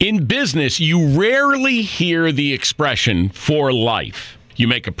In business, you rarely hear the expression for life. You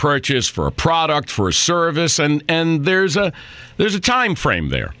make a purchase for a product, for a service, and there's a time frame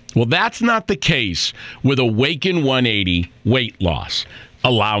there. Well, that's not the case with Awaken 180 weight loss.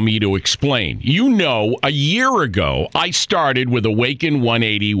 Allow me to explain. You know, a year ago, I started with Awaken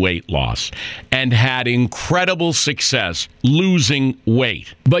 180 weight loss and had incredible success losing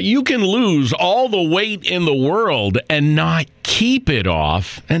weight. But you can lose all the weight in the world and not keep it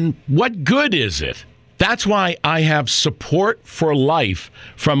off. And what good is it? That's why I have support for life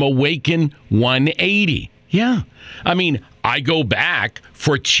from Awaken 180. Yeah. I mean, I go back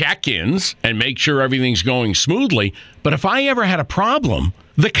for check-ins and make sure everything's going smoothly. But if I ever had a problem,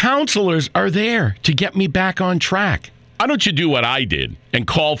 the counselors are there to get me back on track. Why don't you do what I did and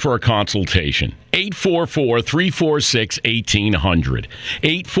call for a consultation? 844-346-1800.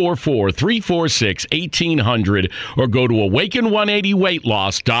 844-346-1800 or go to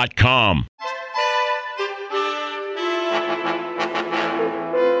awaken180weightloss.com.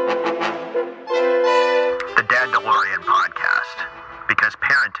 Because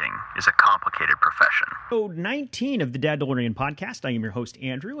parenting is a complicated profession. Episode 19 of the Dad DeLorean podcast. I am your host,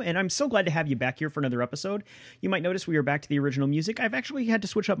 Andrew, and I'm so glad to have you back here for another episode. You might notice we are back to the original music. I've actually had to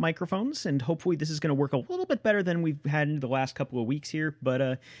switch up microphones, and hopefully this is going to work a little bit better than we've had in the last couple of weeks here.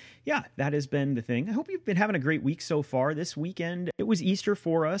 But yeah, that has been the thing. I hope you've been having a great week so far. This weekend, it was Easter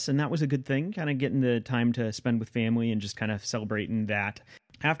for us, and that was a good thing, kind of getting the time to spend with family and just kind of celebrating that.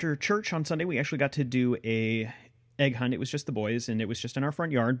 After church on Sunday, we actually got to do a egg hunt. It was just the boys, and it was just in our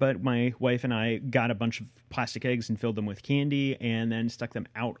front yard, but my wife and I got a bunch of plastic eggs and filled them with candy and then stuck them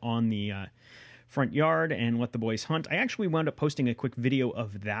out on the front yard and let the boys hunt. I actually wound up posting a quick video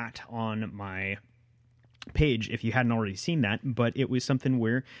of that on my page if you hadn't already seen that, but it was something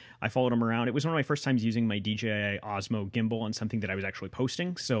where I followed them around. It was one of my first times using my DJI Osmo gimbal on something that I was actually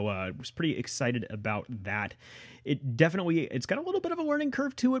posting, so I was pretty excited about that. It's got a little bit of a learning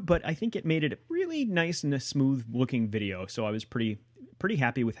curve to it, but I think it made it really nice and a smooth looking video, so I was pretty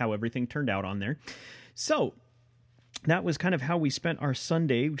happy with how everything turned out on there. So that was kind of how we spent our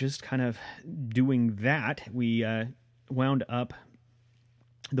Sunday, just kind of doing that. We wound up,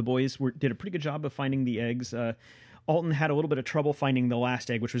 the boys did a pretty good job of finding the eggs. Alton had a little bit of trouble finding the last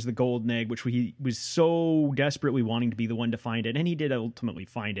egg, which was the golden egg, which he was so desperately wanting to be the one to find it, and he did ultimately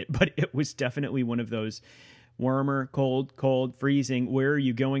find it, but it was definitely one of those warmer, cold, freezing. Where are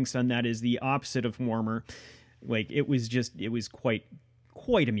you going, son? That is the opposite of warmer. Like, it was quite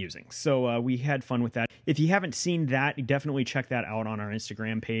amusing. So we had fun with that. If you haven't seen that, definitely check that out on our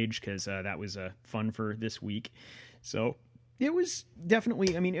Instagram page, because that was fun for this week. So it was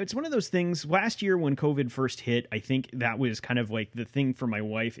definitely, I mean, it's one of those things. Last year when COVID first hit, I think that was kind of like the thing for my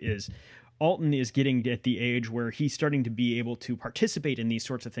wife is Alton is getting at the age where he's starting to be able to participate in these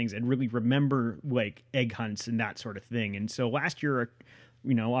sorts of things and really remember like egg hunts and that sort of thing. And so last year,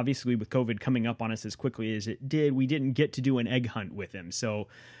 you know, obviously with COVID coming up on us as quickly as it did, we didn't get to do an egg hunt with him. So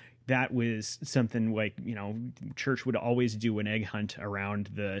that was something like, you know, church would always do an egg hunt around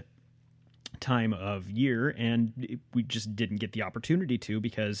the time of year, and we just didn't get the opportunity to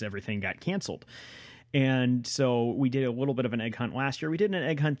because everything got canceled. And so we did a little bit of an egg hunt last year. We did an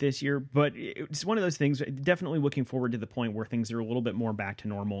egg hunt this year, but it's one of those things, definitely looking forward to the point where things are a little bit more back to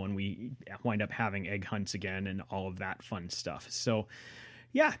normal and we wind up having egg hunts again and all of that fun stuff. So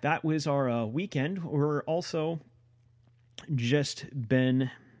yeah, that was our weekend. We're also just been,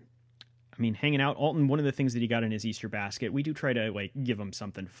 I mean, hanging out. Alton, one of the things that he got in his Easter basket, we do try to like give him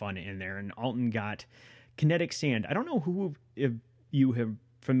something fun in there. And Alton got kinetic sand. I don't know if you have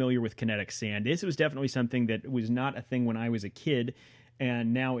familiar with kinetic sand. This was definitely something that was not a thing when I was a kid.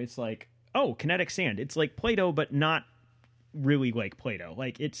 And now it's like, oh, kinetic sand. It's like Play-Doh, but not really like Play-Doh.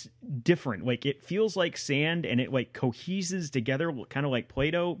 Like, it's different. Like, it feels like sand and it like coheses together, kind of like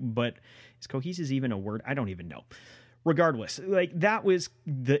Play-Doh, but is coheses even a word? I don't even know. Regardless, like, that was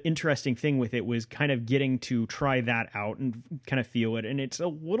the interesting thing with it, was kind of getting to try that out and kind of feel it. And it's a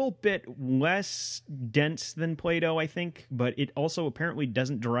little bit less dense than Play-Doh, I think, but it also apparently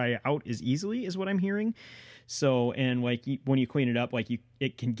doesn't dry out as easily, is what I'm hearing. So, and like when you clean it up, like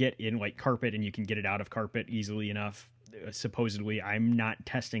it can get in like carpet and you can get it out of carpet easily enough. Supposedly, I'm not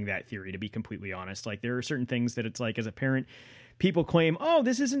testing that theory, to be completely honest. Like, there are certain things that it's like, as a parent, people claim, oh,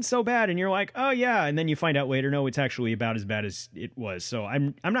 this isn't so bad. And you're like, oh yeah. And then you find out later, no, it's actually about as bad as it was. So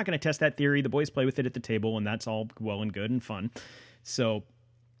I'm not going to test that theory. The boys play with it at the table and that's all well and good and fun. So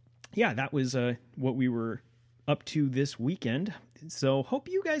yeah, that was what we were up to this weekend. So hope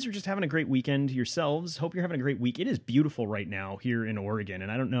you guys are just having a great weekend yourselves. Hope you're having a great week. It is beautiful right now here in Oregon.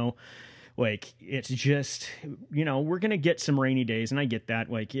 And I don't know Like, it's just, we're going to get some rainy days, and I get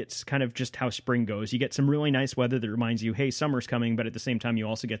that. Like, it's kind of just how spring goes. You get some really nice weather that reminds you, hey, summer's coming, but at the same time, you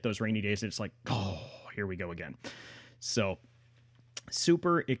also get those rainy days. And it's like, oh, here we go again. So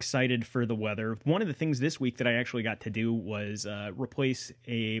super excited for the weather. One of the things this week that I actually got to do was replace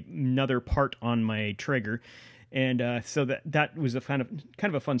another part on my Traeger. And so that was a kind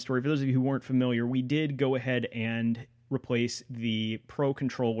of a fun story. For those of you who weren't familiar, we did go ahead and replace the Pro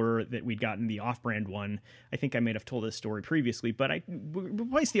controller that we'd gotten, the off-brand one. I think I may have told this story previously, but I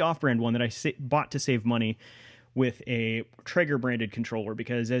replaced the off-brand one that I bought to save money with a Traeger branded controller,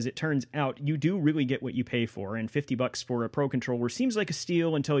 because as it turns out, you do really get what you pay for, and $50 for a Pro controller seems like a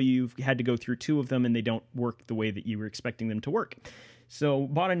steal until you've had to go through two of them and they don't work the way that you were expecting them to work. So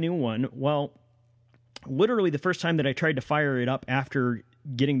bought a new one. Well, literally the first time that I tried to fire it up after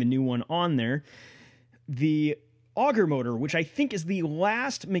getting the new one on there, the auger motor, which I think is the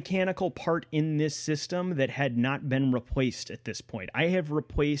last mechanical part in this system that had not been replaced at this point. I have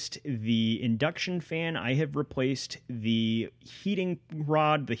replaced the induction fan. I have replaced the heating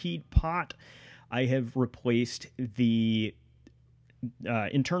rod, the heat pot. I have replaced the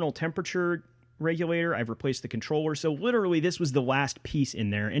internal temperature regulator. I've replaced the controller. So literally this was the last piece in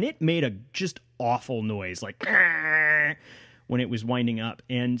there, and it made a just awful noise, like when it was winding up.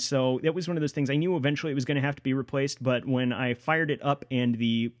 And so that was one of those things I knew eventually it was going to have to be replaced, but when I fired it up and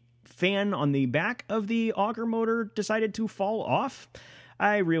the fan on the back of the auger motor decided to fall off,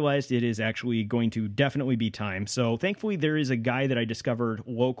 I realized it is actually going to definitely be time. So thankfully there is a guy that I discovered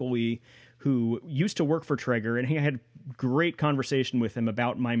locally who used to work for Traeger, and I had a great conversation with him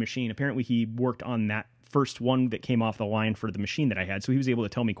about my machine. Apparently he worked on that first one that came off the line for the machine that I had, so he was able to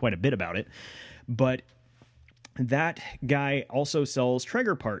tell me quite a bit about it. But that guy also sells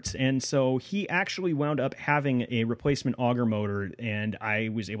Traeger parts, and so he actually wound up having a replacement auger motor, and I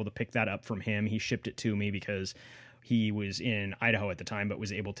was able to pick that up from him. He shipped it to me because he was in Idaho at the time, but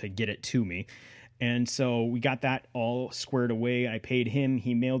was able to get it to me. And so we got that all squared away. I paid him.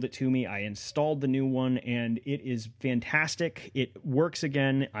 He mailed it to me. I installed the new one, and it is fantastic. It works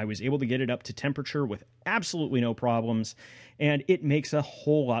again. I was able to get it up to temperature with absolutely no problems, and it makes a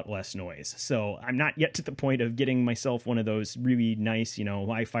whole lot less noise. So I'm not yet to the point of getting myself one of those really nice,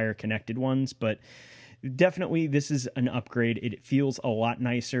 live fire connected ones, but definitely this is an upgrade. It feels a lot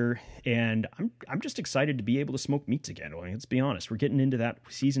nicer, and I'm just excited to be able to smoke meats again. Well, let's be honest, we're getting into that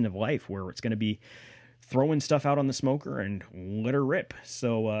season of life where it's going to be throwing stuff out on the smoker and let her rip.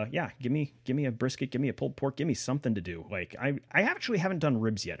 So yeah, give me a brisket, give me a pulled pork, give me something to do. Like I actually haven't done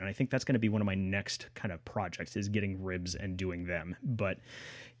ribs yet, and I think that's going to be one of my next kind of projects, is getting ribs and doing them. But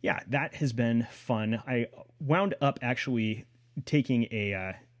yeah, that has been fun. I wound up actually taking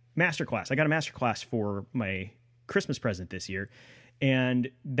a masterclass. I got a masterclass for my Christmas present this year, and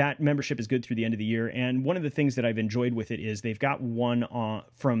that membership is good through the end of the year. And one of the things that I've enjoyed with it is they've got one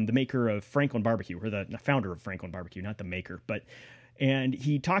from the maker of Franklin Barbecue, or the founder of Franklin Barbecue, not the maker, and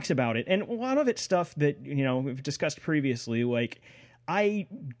he talks about it. And a lot of it's stuff that, we've discussed previously. Like, I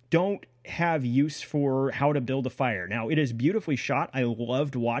don't have use for how to build a fire. Now, it is beautifully shot. I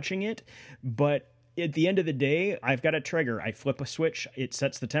loved watching it, but at the end of the day, I've got a Traeger. I flip a switch, it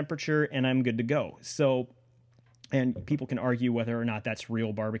sets the temperature, and I'm good to go. So, and people can argue whether or not that's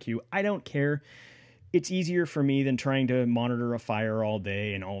real barbecue. I don't care. It's easier for me than trying to monitor a fire all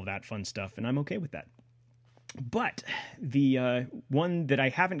day and all of that fun stuff, and I'm okay with that. But the one that I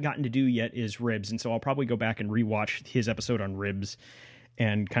haven't gotten to do yet is ribs, and so I'll probably go back and rewatch his episode on ribs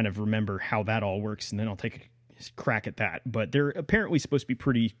and kind of remember how that all works, and then I'll take a crack at that. But they're apparently supposed to be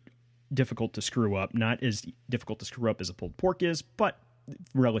pretty difficult to screw up. Not as difficult to screw up as a pulled pork is, but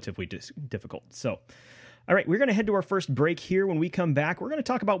relatively difficult. So, all right, we're going to head to our first break here. When we come back, we're going to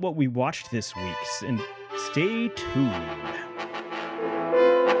talk about what we watched this week, and stay tuned.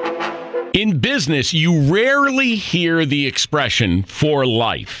 In business, you rarely hear the expression "for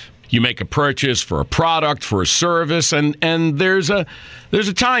life." You make a purchase for a product, for a service, and there's a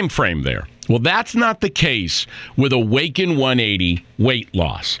time frame there. Well, that's not the case with Awaken 180 weight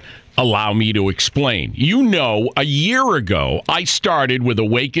loss. Allow me to explain. A year ago, I started with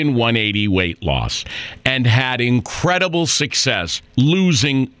Awaken 180 weight loss and had incredible success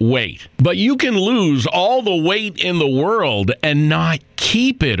losing weight. But you can lose all the weight in the world and not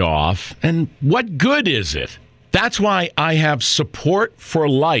keep it off. And what good is it? That's why I have support for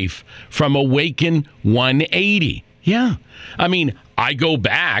life from Awaken 180. Yeah. I mean, I go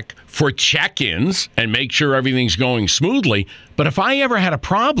back for check-ins and make sure everything's going smoothly. But if I ever had a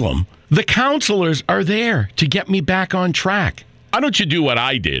problem, the counselors are there to get me back on track. Why don't you do what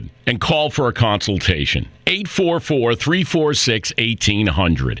I did and call for a consultation?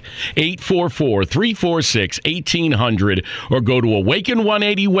 844-346-1800. 844-346-1800 or go to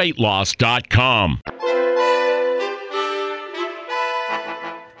awaken180weightloss.com.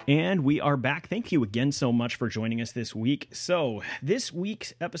 And we are back. Thank you again so much for joining us this week. So this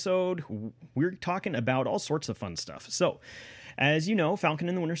week's episode, we're talking about all sorts of fun stuff. So as you know, Falcon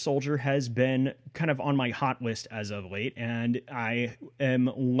and the Winter Soldier has been kind of on my hot list as of late, and I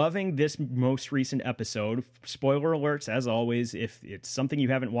am loving this most recent episode. Spoiler alerts, as always. If it's something you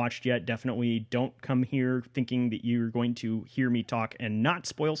haven't watched yet, definitely don't come here thinking that you're going to hear me talk and not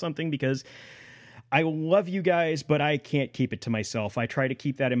spoil something, because I love you guys, but I can't keep it to myself. I try to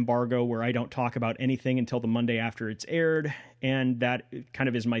keep that embargo where I don't talk about anything until the Monday after it's aired, and that kind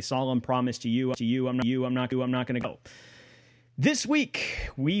of is my solemn promise to you. I'm not going to go. This week,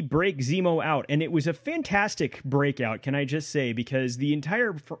 we break Zemo out, and it was a fantastic breakout, can I just say, because the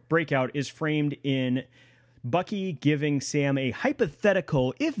entire breakout is framed in Bucky giving Sam a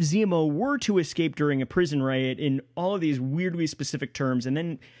hypothetical if Zemo were to escape during a prison riot in all of these weirdly specific terms, and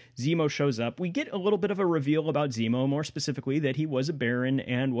then Zemo shows up. We get a little bit of a reveal about Zemo, more specifically that he was a baron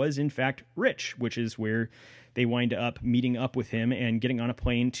and was in fact rich, which is where they wind up meeting up with him and getting on a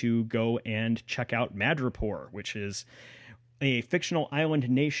plane to go and check out Madripoor, which is a fictional island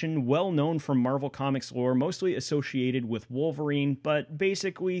nation well known from Marvel Comics lore, mostly associated with Wolverine, but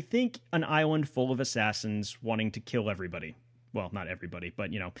basically think an island full of assassins wanting to kill everybody. Well, not everybody,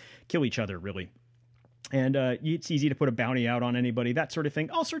 but, kill each other, really. And it's easy to put a bounty out on anybody, that sort of thing.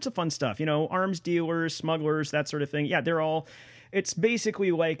 All sorts of fun stuff, arms dealers, smugglers, that sort of thing. Yeah, it's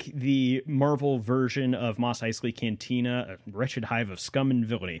basically like the Marvel version of Mos Eisley Cantina, a wretched hive of scum and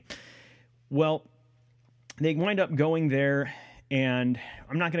villainy. Well, they wind up going there, and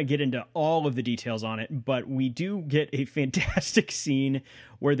I'm not going to get into all of the details on it, but we do get a fantastic scene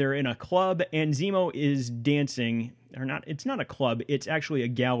where they're in a club, and Zemo is dancing, or not, it's not a club, it's actually a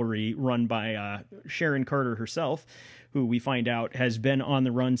gallery run by Sharon Carter herself, who we find out has been on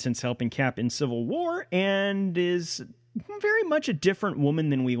the run since helping Cap in Civil War, and is very much a different woman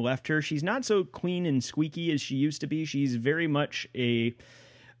than we left her. She's not so clean and squeaky as she used to be. She's very much a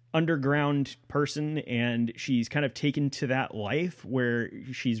underground person, and she's kind of taken to that life where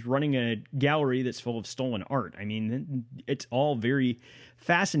she's running a gallery that's full of stolen art. I mean, it's all very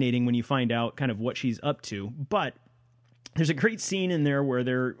fascinating when you find out kind of what she's up to, but there's a great scene in there where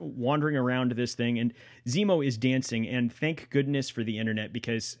they're wandering around this thing and Zemo is dancing, and thank goodness for the internet,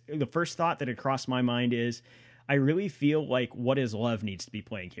 because the first thought that had crossed my mind is, I really feel like What Is Love needs to be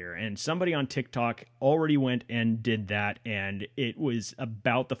playing here. And somebody on TikTok already went and did that, and it was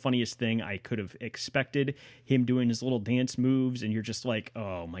about the funniest thing I could have expected. Him doing his little dance moves, and you're just like,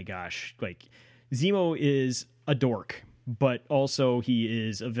 oh my gosh. Like, Zemo is a dork, but also he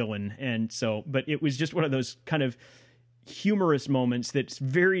is a villain. And so, but it was just one of those kind of humorous moments that's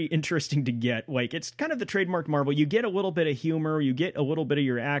very interesting to get. Like, it's kind of the trademark Marvel. You get a little bit of humor, you get a little bit of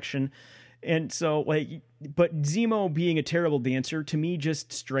your action. And so, like, but Zemo being a terrible dancer, to me,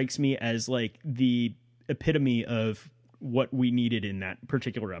 just strikes me as, like, the epitome of what we needed in that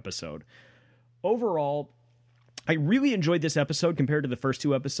particular episode. Overall, I really enjoyed this episode compared to the first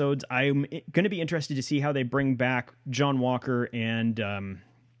two episodes. I'm going to be interested to see how they bring back John Walker and,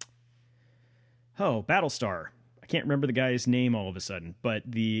 Battlestar. I can't remember the guy's name all of a sudden, but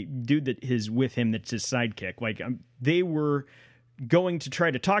the dude that is with him that's his sidekick. Like, they were going to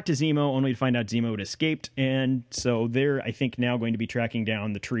try to talk to Zemo, only to find out Zemo had escaped, and so they're, I think, now going to be tracking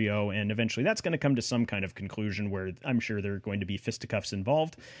down the trio, and eventually that's going to come to some kind of conclusion where I'm sure there are going to be fisticuffs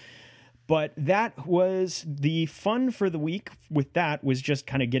involved. But that was the fun for the week. With that was just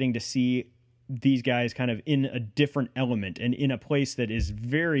kind of getting to see these guys kind of in a different element and in a place that is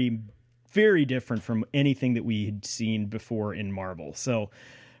very, very different from anything that we had seen before in Marvel. So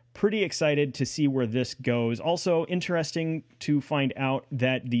pretty excited to see where this goes. Also interesting to find out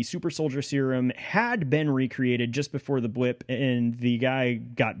that the super soldier serum had been recreated just before the blip, and the guy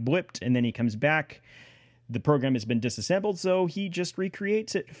got blipped and then he comes back. The program has been disassembled, so he just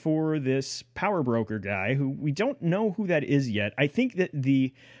recreates it for this power broker guy who we don't know who that is yet. I think that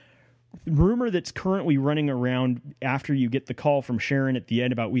the rumor that's currently running around after you get the call from Sharon at the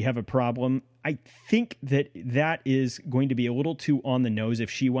end about we have a problem, I think that that is going to be a little too on the nose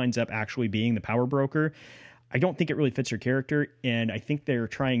if she winds up actually being the power broker. I don't think it really fits her character, and I think they're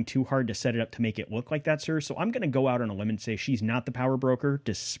trying too hard to set it up to make it look like that's her. So I'm going to go out on a limb and say she's not the power broker,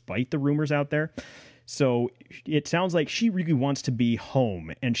 despite the rumors out there. So it sounds like she really wants to be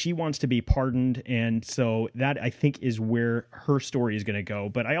home and she wants to be pardoned. And so that, I think, is where her story is going to go.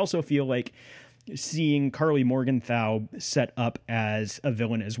 But I also feel like seeing Carly Morgenthau set up as a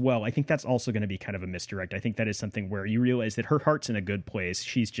villain as well, I think that's also going to be kind of a misdirect. I think that is something where you realize that her heart's in a good place.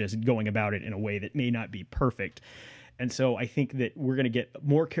 She's just going about it in a way that may not be perfect. And so I think that we're going to get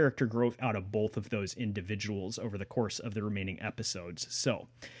more character growth out of both of those individuals over the course of the remaining episodes. So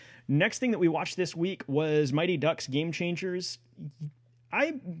next thing that we watched this week was Mighty Ducks Game Changers.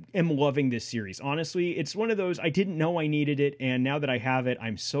 I am loving this series. Honestly, it's one of those, I didn't know I needed it, and now that I have it,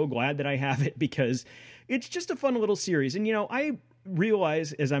 I'm so glad that I have it because it's just a fun little series. And, I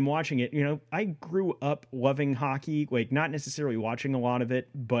realize as I'm watching it, I grew up loving hockey, like not necessarily watching a lot of it,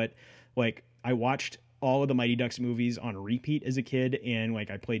 but like I watched all of the Mighty Ducks movies on repeat as a kid, and like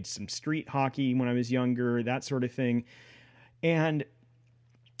I played some street hockey when I was younger, that sort of thing. And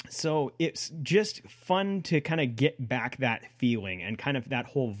so it's just fun to kind of get back that feeling and kind of that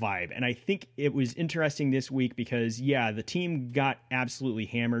whole vibe. And I think it was interesting this week because, the team got absolutely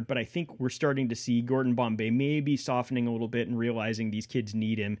hammered, but I think we're starting to see Gordon Bombay maybe softening a little bit and realizing these kids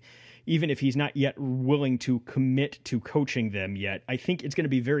need him, even if he's not yet willing to commit to coaching them yet. I think it's going to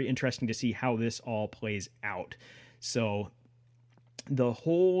be very interesting to see how this all plays out. So the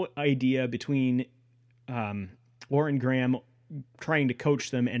whole idea between Lauren Graham trying to coach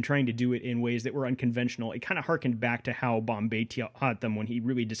them and trying to do it in ways that were unconventional, it kind of harkened back to how Bombay taught them when he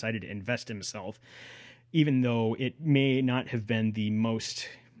really decided to invest himself, even though it may not have been the most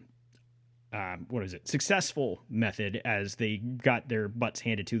successful method, as they got their butts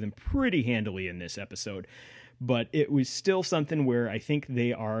handed to them pretty handily in this episode. But it was still something where I think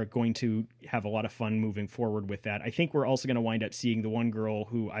they are going to have a lot of fun moving forward with that. I think we're also going to wind up seeing the one girl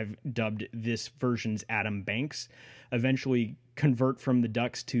who I've dubbed this version's Adam Banks eventually convert from the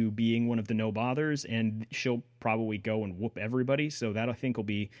Ducks to being one of the no bothers, and she'll probably go and whoop everybody. So that I think will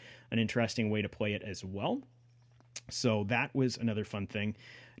be an interesting way to play it as well. So that was another fun thing.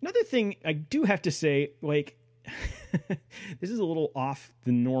 Another thing I do have to say, like, this is a little off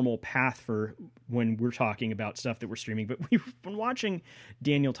the normal path for when we're talking about stuff that we're streaming, but we've been watching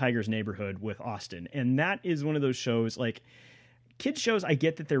Daniel Tiger's Neighborhood with Austin, and that is one of those shows, like, kids shows, I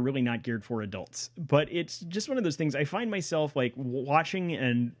get that they're really not geared for adults, but it's just one of those things I find myself like watching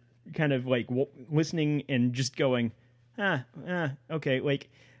and kind of like listening and just going, okay.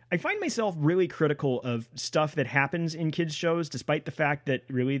 Like, I find myself really critical of stuff that happens in kids shows, despite the fact that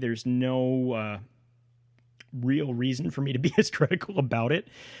really there's no real reason for me to be as critical about it.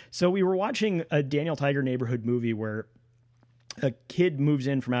 So we were watching a Daniel Tiger Neighborhood movie where a kid moves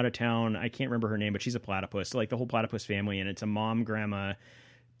in from out of town. I can't remember her name, but she's a platypus, like the whole platypus family. And it's a mom, grandma,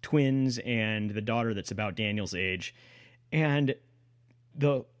 twins, and the daughter that's about Daniel's age. And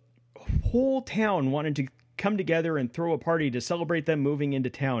the whole town wanted to come together and throw a party to celebrate them moving into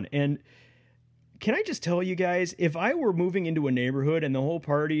town. And can I just tell you guys, if I were moving into a neighborhood and the whole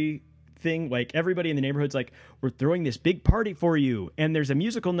party thing, like everybody in the neighborhood's like, we're throwing this big party for you, and there's a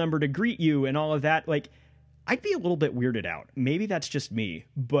musical number to greet you and all of that, like, I'd be a little bit weirded out. Maybe that's just me,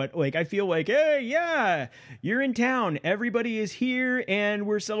 but like, I feel like, hey, yeah, you're in town. Everybody is here and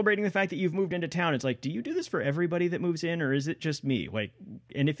we're celebrating the fact that you've moved into town. It's like, do you do this for everybody that moves in, or is it just me? Like,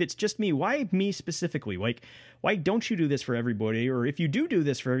 and if it's just me, why me specifically? Like, why don't you do this for everybody? Or if you do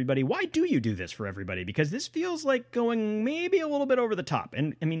this for everybody, why do you do this for everybody? Because this feels like going maybe a little bit over the top.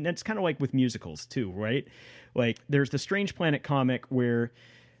 And I mean, that's kind of like with musicals too, right? Like, there's the Strange Planet comic where,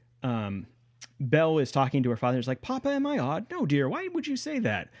 Belle is talking to her father. It's like, Papa, am I odd? No, dear. Why would you say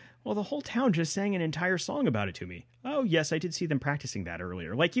that? Well, the whole town just sang an entire song about it to me. Oh, yes, I did see them practicing that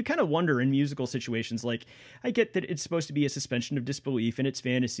earlier. Like, you kind of wonder in musical situations, like, I get that it's supposed to be a suspension of disbelief and it's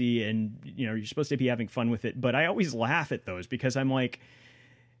fantasy and, you're supposed to be having fun with it. But I always laugh at those because I'm like,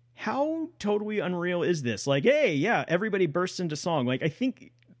 how totally unreal is this? Like, hey, yeah, everybody bursts into song. Like, I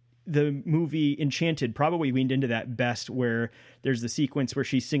think the movie Enchanted probably leaned into that best, where there's the sequence where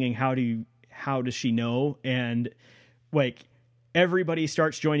she's singing How Does She Know? And like, everybody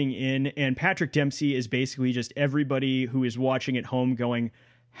starts joining in, and Patrick Dempsey is basically just everybody who is watching at home going,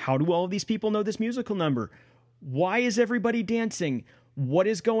 how do all of these people know this musical number? Why is everybody dancing? What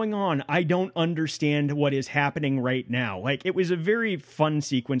is going on? I don't understand what is happening right now. Like, it was a very fun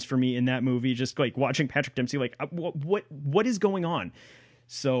sequence for me in that movie, just like watching Patrick Dempsey, like, what is going on?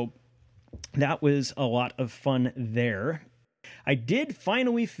 So that was a lot of fun there. I did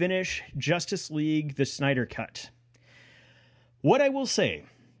finally finish Justice League, the Snyder Cut. What I will say,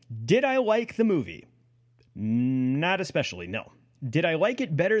 did I like the movie? Not especially, no. Did I like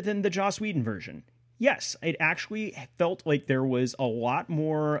it better than the Joss Whedon version? Yes, it actually felt like there was a lot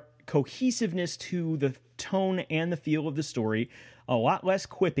more cohesiveness to the tone and the feel of the story, a lot less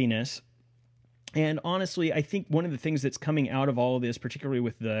quippiness. And honestly, I think one of the things that's coming out of all of this, particularly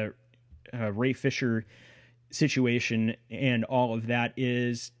with the Ray Fisher situation and all of that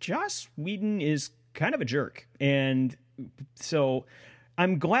is Joss Whedon is kind of a jerk. And so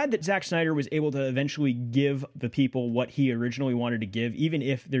I'm glad that Zack Snyder was able to eventually give the people what he originally wanted to give, even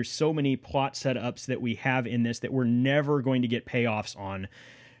if there's so many plot setups that we have in this that we're never going to get payoffs on.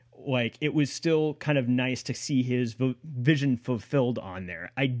 Like, it was still kind of nice to see his vision fulfilled on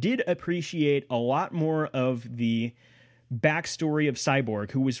there. I did appreciate a lot more of the backstory of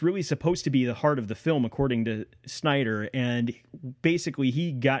Cyborg, who was really supposed to be the heart of the film, according to Snyder, and basically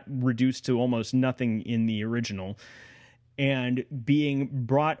he got reduced to almost nothing in the original, and being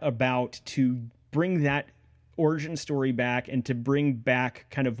brought about to bring that origin story back and to bring back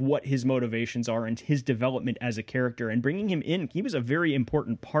kind of what his motivations are and his development as a character, and bringing him in. He was a very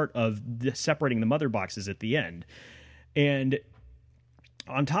important part of separating the mother boxes at the end. And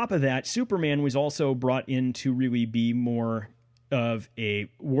on top of that, Superman was also brought in to really be more of a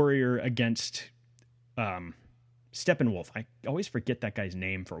warrior against Steppenwolf. I always forget that guy's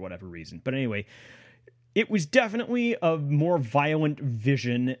name for whatever reason. But anyway, it was definitely a more violent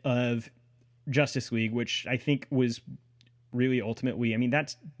vision of Justice League, which I think was really ultimately, I mean,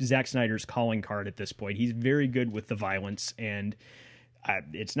 that's Zack Snyder's calling card at this point. He's very good with the violence, and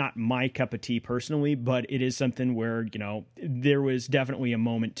it's not my cup of tea personally, but it is something where, you know, there was definitely a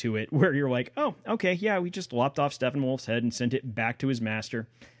moment to it where you're like, oh, okay, yeah, we just lopped off Steppenwolf's head and sent it back to his master.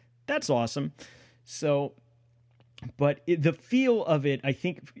 That's awesome. So, but the feel of it, I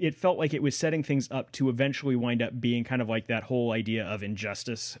think it felt like it was setting things up to eventually wind up being kind of like that whole idea of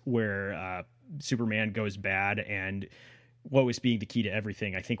Injustice, where Superman goes bad and Lois being the key to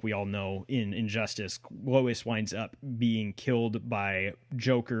everything. I think we all know in Injustice, Lois winds up being killed by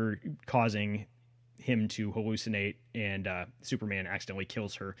Joker, causing him to hallucinate, and Superman accidentally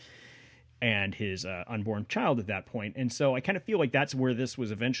kills her and his unborn child at that point. And so I kind of feel like that's where this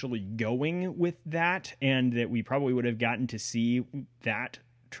was eventually going with that, and that we probably would have gotten to see that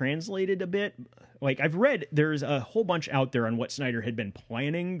translated a bit. Like, I've read there's a whole bunch out there on what Snyder had been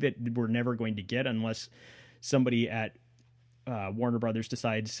planning that we're never going to get unless somebody at Warner Brothers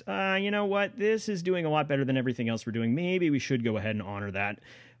decides, you know what, this is doing a lot better than everything else we're doing. Maybe we should go ahead and honor that.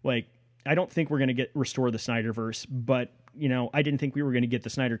 Like, I don't think we're going to restore the Snyderverse, but, you know, I didn't think we were going to get the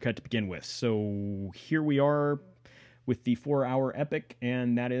Snyder Cut to begin with. So here we are with the 4-hour epic,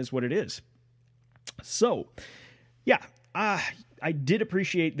 and that is what it is. So, yeah, I did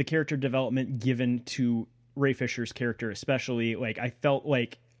appreciate the character development given to Ray Fisher's character, especially. Like, I felt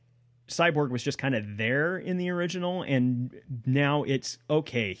like Cyborg was just kind of there in the original, and now it's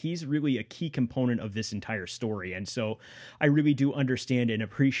okay. He's really a key component of this entire story. And so I really do understand and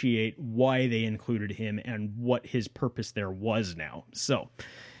appreciate why they included him and what his purpose there was now. So,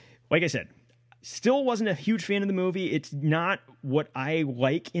 like I said, still wasn't a huge fan of the movie. It's not what I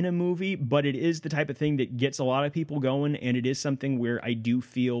like in a movie, but it is the type of thing that gets a lot of people going, and it is something where I do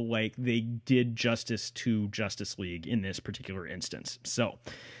feel like they did justice to Justice League in this particular instance. So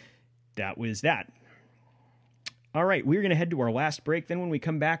that was that. All right, we're going to head to our last break. Then when we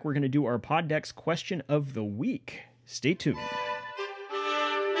come back, we're going to do our Poddex question of the week. Stay tuned.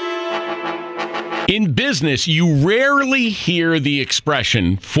 In business, you rarely hear the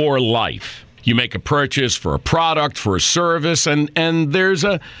expression "for life." You make a purchase for a product, for a service, and there's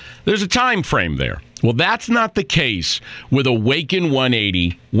a time frame there. Well, that's not the case with Awaken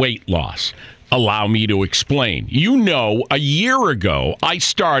 180 weight loss. Allow me to explain. You know, a year ago, I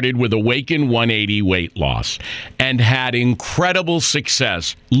started with Awaken 180 weight loss and had incredible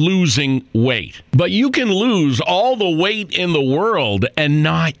success losing weight. But you can lose all the weight in the world and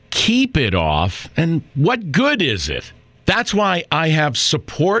not keep it off. And what good is it? That's why I have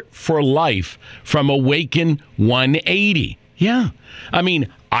support for life from Awaken 180. Yeah. I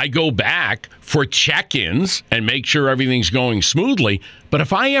mean, I go back for check-ins and make sure everything's going smoothly. But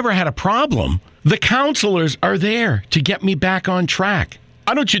if I ever had a problem, the counselors are there to get me back on track.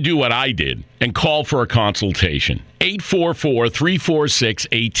 Why don't you do what I did and call for a consultation?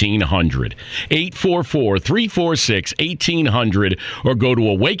 844-346-1800. 844-346-1800, or go to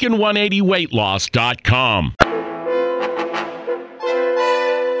awaken180weightloss.com.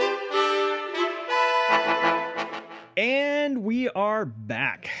 And we are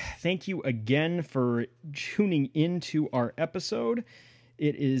back. Thank you again for tuning into our episode.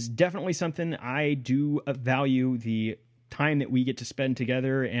 It is definitely something I do value, the time that we get to spend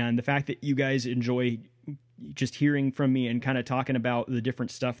together, and the fact that you guys enjoy just hearing from me and kind of talking about the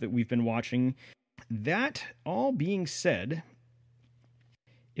different stuff that we've been watching. That all being said,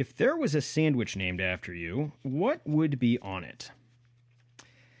 if there was a sandwich named after you, what would be on it?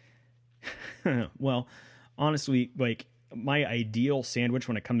 Well, honestly, like, my ideal sandwich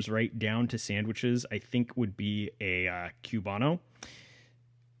when it comes right down to sandwiches, I think would be a Cubano.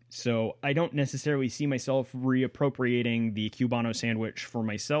 So I don't necessarily see myself reappropriating the Cubano sandwich for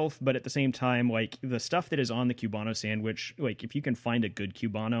myself, but at the same time, like the stuff that is on the Cubano sandwich, like if you can find a good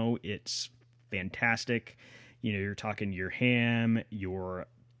Cubano, it's fantastic. You know, you're talking your ham, your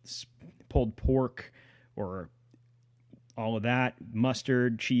pulled pork, or all of that,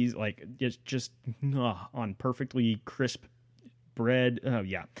 mustard, cheese, like it's just on perfectly crisp bread.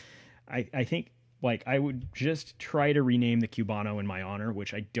 Yeah, I think like I would just try to rename the Cubano in my honor,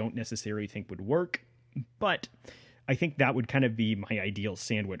 which I don't necessarily think would work, but I think that would kind of be my ideal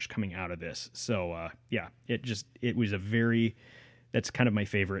sandwich coming out of this. So yeah, that's kind of my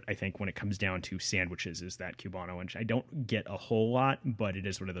favorite, I think, when it comes down to sandwiches, is that Cubano. And I don't get a whole lot, but it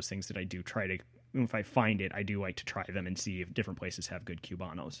is one of those things that I do try to, if I find it, I do like to try them and see if different places have good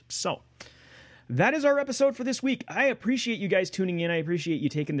Cubanos. So that is our episode for this week. I appreciate you guys tuning in. I appreciate you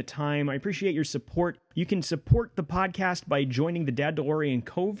taking the time. I appreciate your support. You can support the podcast by joining the Dad DeLorean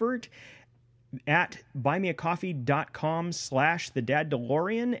Covert at buymeacoffee.com/the Dad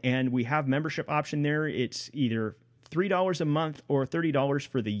DeLorean. And we have membership option there. It's either $3 a month or $30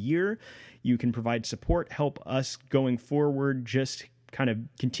 for the year. You can provide support, help us going forward, just kind of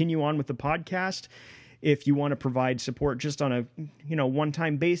continue on with the podcast. If you want to provide support just on a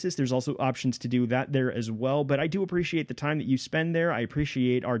one-time basis, there's also options to do that there as well. But I do appreciate the time that you spend there. I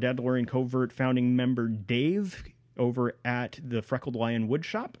appreciate our Dad DeLorean Covert founding member Dave over at the Freckled Lion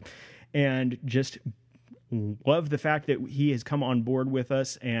Woodshop, and just love the fact that he has come on board with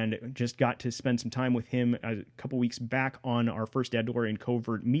us, and just got to spend some time with him a couple weeks back on our first Dad DeLorean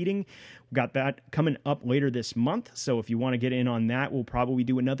Covert meeting. We got that coming up later this month, so if you want to get in on that, we'll probably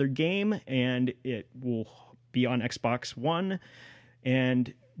do another game, and it will be on Xbox One.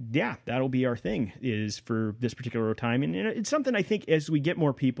 And yeah, that'll be our thing, is for this particular time. And it's something I think as we get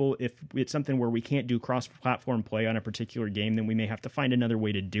more people, if it's something where we can't do cross-platform play on a particular game, then we may have to find another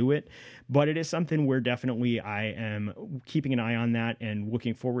way to do it. But it is something where definitely I am keeping an eye on that and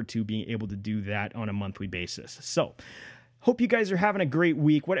looking forward to being able to do that on a monthly basis. So hope you guys are having a great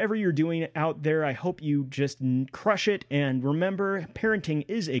week. Whatever you're doing out there, I hope you just crush it. And remember, parenting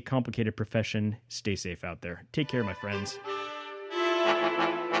is a complicated profession. Stay safe out there. Take care, my friends.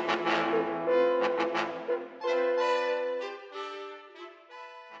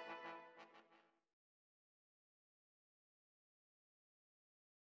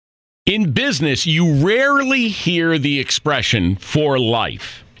 In business, you rarely hear the expression "for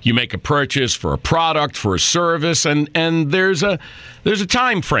life." You make a purchase for a product, for a service, and there's a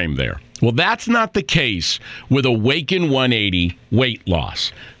time frame there. Well, that's not the case with Awaken 180 weight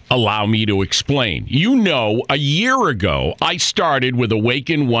loss. Allow me to explain. You know, a year ago, I started with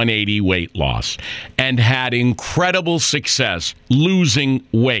Awaken 180 weight loss and had incredible success losing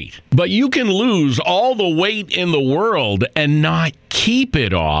weight. But you can lose all the weight in the world and not keep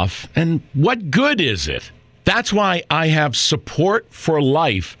it off. And what good is it? That's why I have support for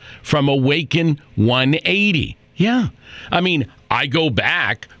life from Awaken 180. Yeah. I mean, I go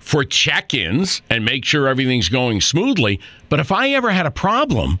back for check-ins and make sure everything's going smoothly. But if I ever had a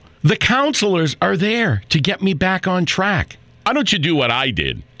problem, the counselors are there to get me back on track. Why don't you do what I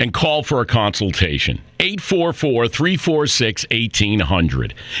did and call for a consultation?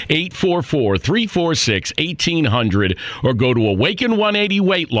 844-346-1800. 844-346-1800, or go to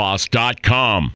awaken180weightloss.com.